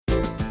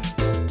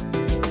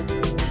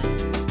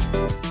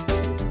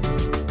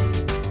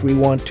Sheriff. We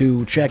want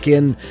to check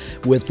in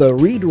with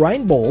Reed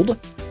Reinbold,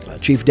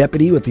 Chief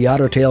Deputy with the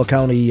Otter Tail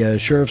County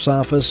Sheriff's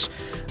Office.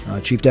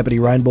 Chief Deputy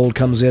Reinbold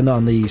comes in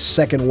on the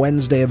second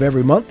Wednesday of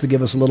every month to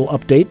give us a little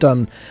update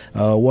on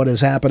what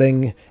is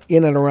happening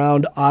in and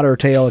around Otter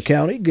Tail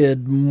County.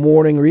 Good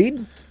morning,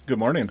 Reed. Good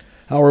morning.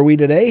 How are we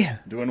today?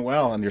 Doing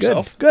well. And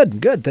yourself?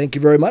 Good. Thank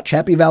you very much.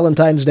 Happy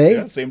Valentine's Day.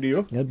 Yeah, same to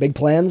you. You had big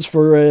plans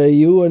for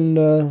you and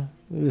a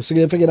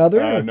significant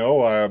other?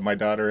 No, my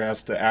daughter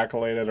has to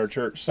accolade at our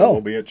church, so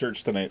we'll be at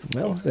church tonight.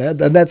 Well,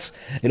 that's,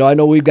 I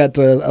know we've got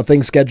a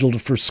thing scheduled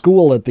for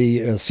school at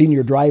the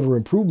senior driver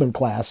improvement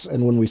class,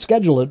 and when we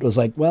scheduled it was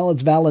like, well,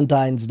 it's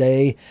Valentine's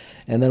Day,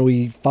 and then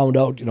we found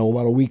out,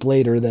 about a week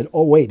later that,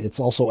 oh, wait, it's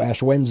also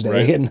Ash Wednesday,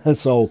 right. And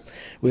so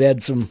we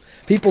had some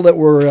people that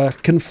were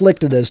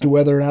conflicted as to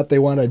whether or not they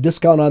want a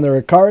discount on their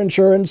car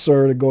insurance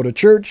or to go to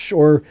church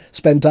or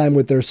spend time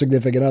with their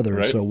significant other.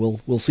 Right. So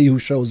we'll see who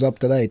shows up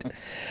tonight.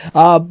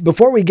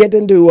 Before we get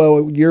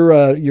into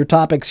your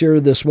topics here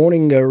this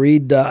morning,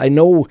 Reed, I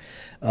know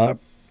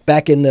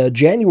back in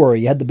January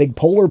you had the big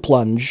Polar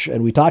Plunge,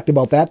 and we talked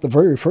about that the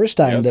very first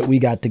time that we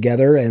got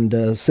together.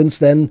 And since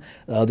then,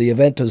 the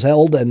event has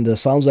held, and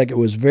sounds like it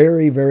was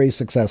very, very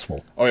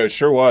successful. Oh, it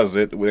sure was.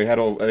 They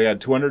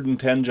had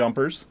 210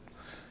 jumpers.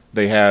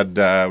 They had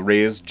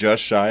raised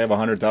just shy of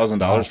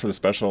 $100,000 for the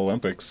Special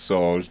Olympics.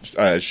 So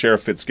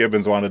Sheriff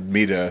Fitzgibbons wanted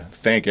me to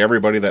thank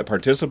everybody that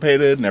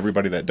participated and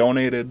everybody that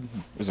donated. It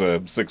was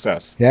a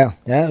success. Yeah,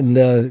 and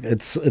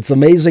it's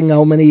amazing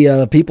how many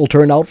people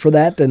turn out for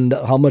that and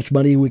how much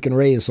money we can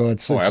raise. So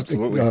it's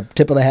absolutely.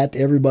 Tip of the hat to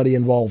everybody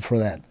involved for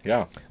that.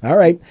 Yeah. All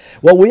right.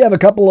 Well, we have a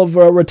couple of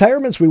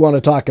retirements we want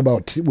to talk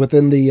about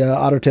within the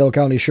Otter Tail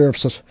County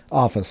Sheriff's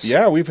Office.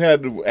 Yeah, we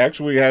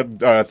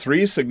had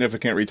 3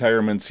 significant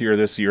retirements here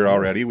this year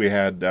already. We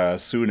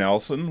had Sue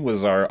Nelson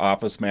was our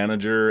office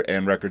manager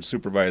and record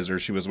supervisor.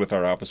 She was with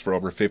our office for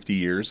over 50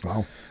 years.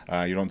 Wow.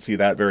 You don't see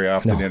that very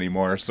often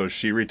anymore. So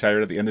she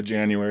retired at the end of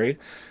January.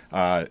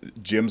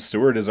 Jim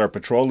Stewart is our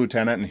patrol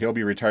lieutenant, and he'll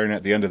be retiring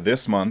at the end of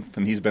this month,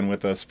 and he's been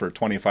with us for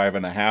 25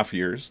 and a half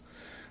years.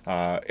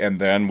 And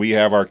then we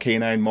have our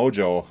K-9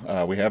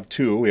 Mojo. We have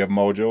 2. We have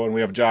Mojo and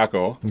we have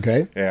Jocko.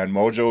 Okay. And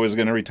Mojo is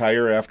going to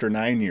retire after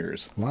 9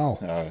 years.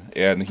 Wow.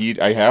 And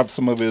I have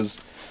some of his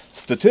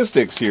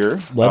statistics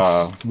here.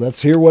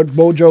 Let's hear what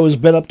Mojo has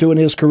been up to in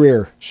his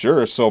career.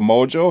 Sure. So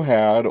Mojo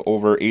had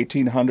over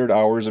 1,800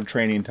 hours of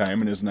training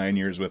time in his 9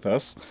 years with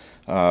us.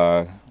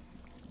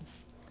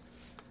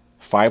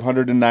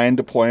 509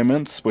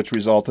 deployments, which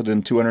resulted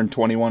in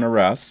 221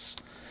 arrests.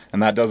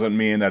 And that doesn't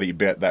mean that he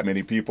bit that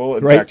many people.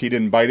 In fact, he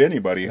didn't bite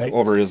anybody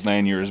over his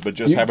 9 years, but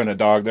just having a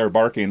dog there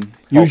barking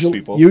helps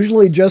people.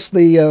 Usually just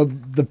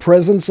the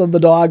presence of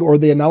the dog or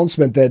the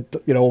announcement that,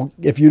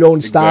 if you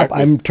don't stop,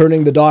 I'm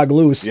turning the dog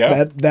loose.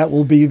 Yeah. That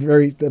will be a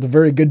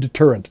very good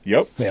deterrent.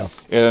 Yep. Yeah.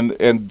 And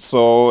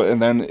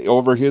then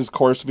over his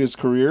course of his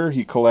career,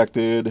 he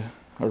collected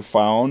or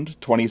found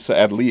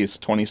at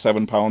least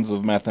 27 pounds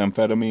of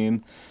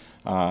methamphetamine,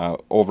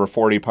 over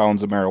 40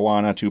 pounds of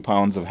marijuana, 2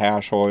 pounds of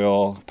hash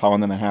oil,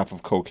 1.5 pounds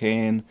of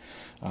cocaine,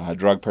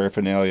 drug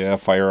paraphernalia,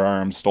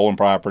 firearms, stolen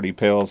property,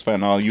 pills,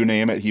 fentanyl, you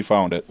name it, he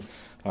found it.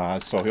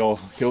 So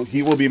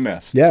he will be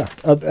missed. Yeah,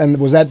 and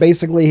was that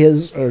basically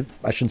his, or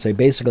I shouldn't say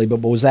basically,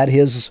 but was that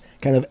his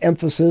kind of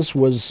emphasis?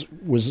 Was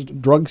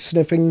drug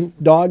sniffing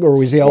dog, or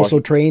was he also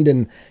trained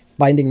in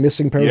finding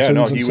missing persons? Yeah,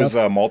 no, he was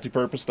a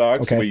multi-purpose dog.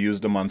 Okay. So we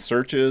used him on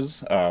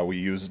searches. We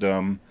used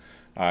him.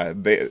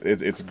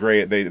 It's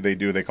great.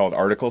 They call it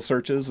article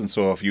searches, and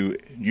so if you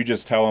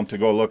just tell them to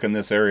go look in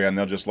this area, and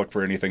they'll just look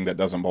for anything that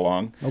doesn't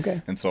belong.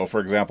 Okay. And so, for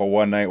example,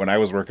 one night when I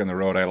was working the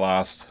road, I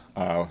lost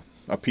a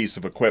piece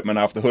of equipment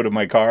off the hood of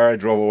my car. I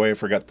drove away,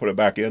 forgot to put it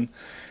back in.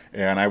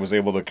 And I was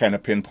able to kind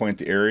of pinpoint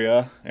the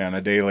area. And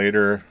a day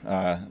later,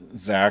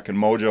 Zach and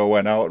Mojo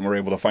went out and were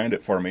able to find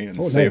it for me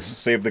and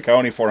saved the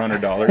county $400.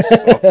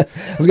 So. I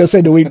was going to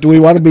say, do we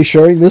want to be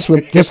sharing this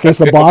with just because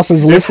the boss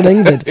is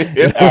listening?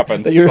 It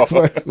happens.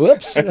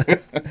 Whoops.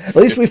 At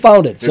least we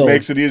found it. It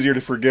makes it easier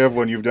to forgive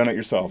when you've done it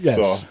yourself. Yes.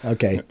 So.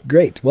 Okay.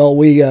 Great. Well,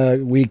 we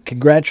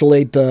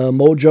congratulate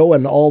Mojo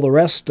and all the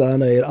rest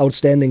on an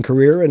outstanding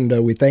career,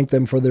 and we thank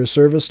them for their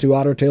service to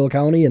Otter Tail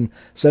County and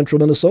Central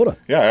Minnesota.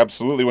 Yeah,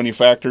 absolutely. When you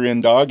factor in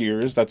dog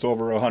years, that's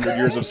over 100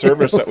 years of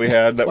service that we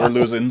had that we're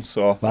losing.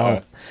 So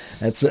wow,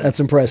 that's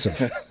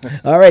impressive.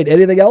 All right,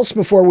 anything else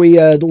before we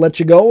let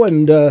you go?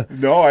 And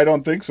no, I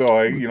don't think so.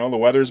 The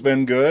weather's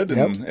been good,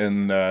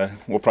 and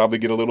we'll probably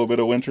get a little bit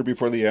of winter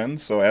before the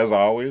end. So as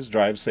always,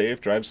 drive safe,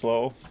 drive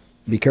slow,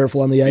 be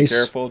careful on the ice. Be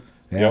careful.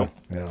 Yeah.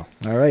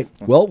 All right.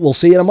 Well, we'll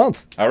see you in a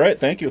month. All right.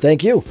 Thank you.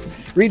 Thank you.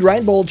 Reed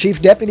Reinbold,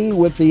 Chief Deputy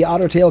with the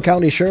Otter Tail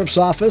County Sheriff's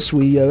Office.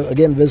 We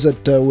again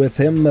visit with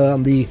him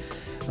on the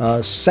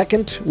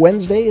second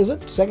Wednesday, is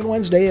it? Second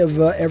Wednesday of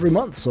every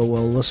month. So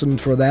we'll listen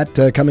for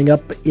that coming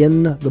up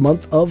in the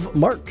month of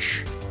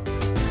March.